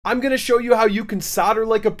I'm going to show you how you can solder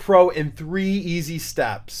like a pro in 3 easy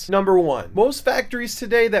steps. Number 1, most factories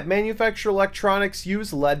today that manufacture electronics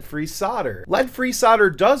use lead-free solder. Lead-free solder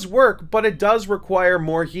does work, but it does require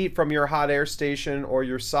more heat from your hot air station or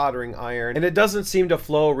your soldering iron, and it doesn't seem to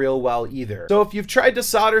flow real well either. So if you've tried to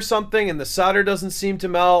solder something and the solder doesn't seem to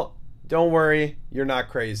melt, don't worry, you're not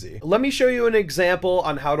crazy. Let me show you an example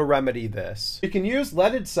on how to remedy this. You can use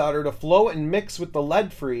leaded solder to float and mix with the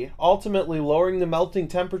lead-free, ultimately lowering the melting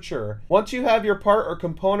temperature. Once you have your part or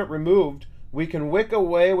component removed, we can wick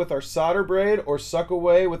away with our solder braid or suck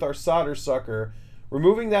away with our solder sucker,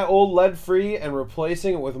 removing that old lead-free and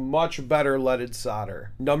replacing it with much better leaded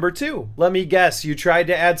solder. Number 2, let me guess, you tried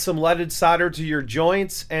to add some leaded solder to your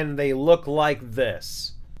joints and they look like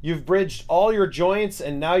this. You've bridged all your joints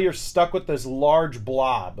and now you're stuck with this large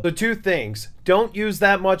blob. So 2 things, don't use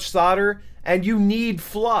that much solder and you need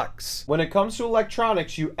flux. When it comes to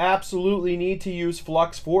electronics, you absolutely need to use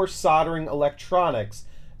flux for soldering electronics,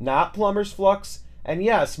 not plumber's flux. And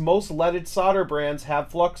yes, most leaded solder brands have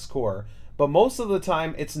flux core, but most of the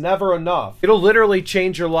time it's never enough. It'll literally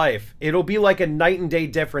change your life. It'll be like a night and day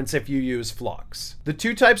difference if you use flux. The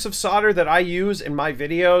 2 types of solder that I use in my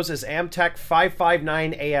videos is Amtech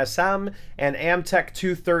 559 ASM and Amtech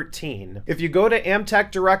 213. If you go to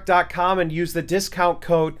amtechdirect.com and use the discount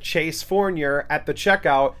code chasefournierrepairs at the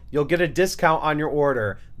checkout, you'll get a discount on your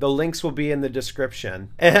order. The links will be in the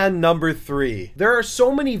description. And number 3, there are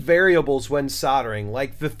so many variables when soldering,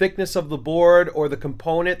 like the thickness of the board or the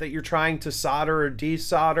component that you're trying to solder or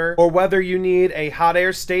desolder, or whether you need a hot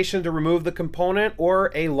air station to remove the component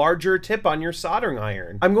or a larger tip on your soldering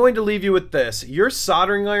iron. I'm going to leave you with this. Your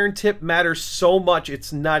soldering iron tip matters so much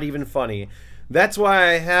it's not even funny. That's why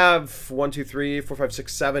I have 1, 2, 3, 4, 5,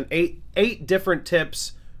 6, 7, 8 different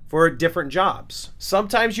tips for different jobs.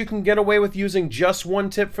 Sometimes you can get away with using just 1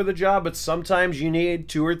 tip for the job, but sometimes you need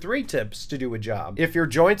 2 or 3 tips to do a job. If your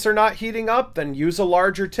joints are not heating up, then use a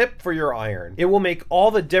larger tip for your iron. It will make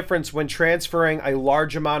all the difference when transferring a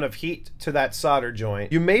large amount of heat to that solder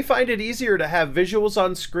joint. You may find it easier to have visuals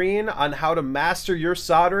on screen on how to master your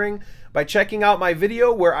soldering by checking out my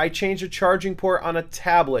video where I change a charging port on a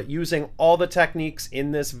tablet using all the techniques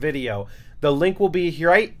in this video. The link will be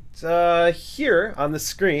right here on the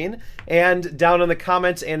screen and down in the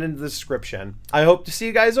comments and in the description. I hope to see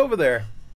you guys over there.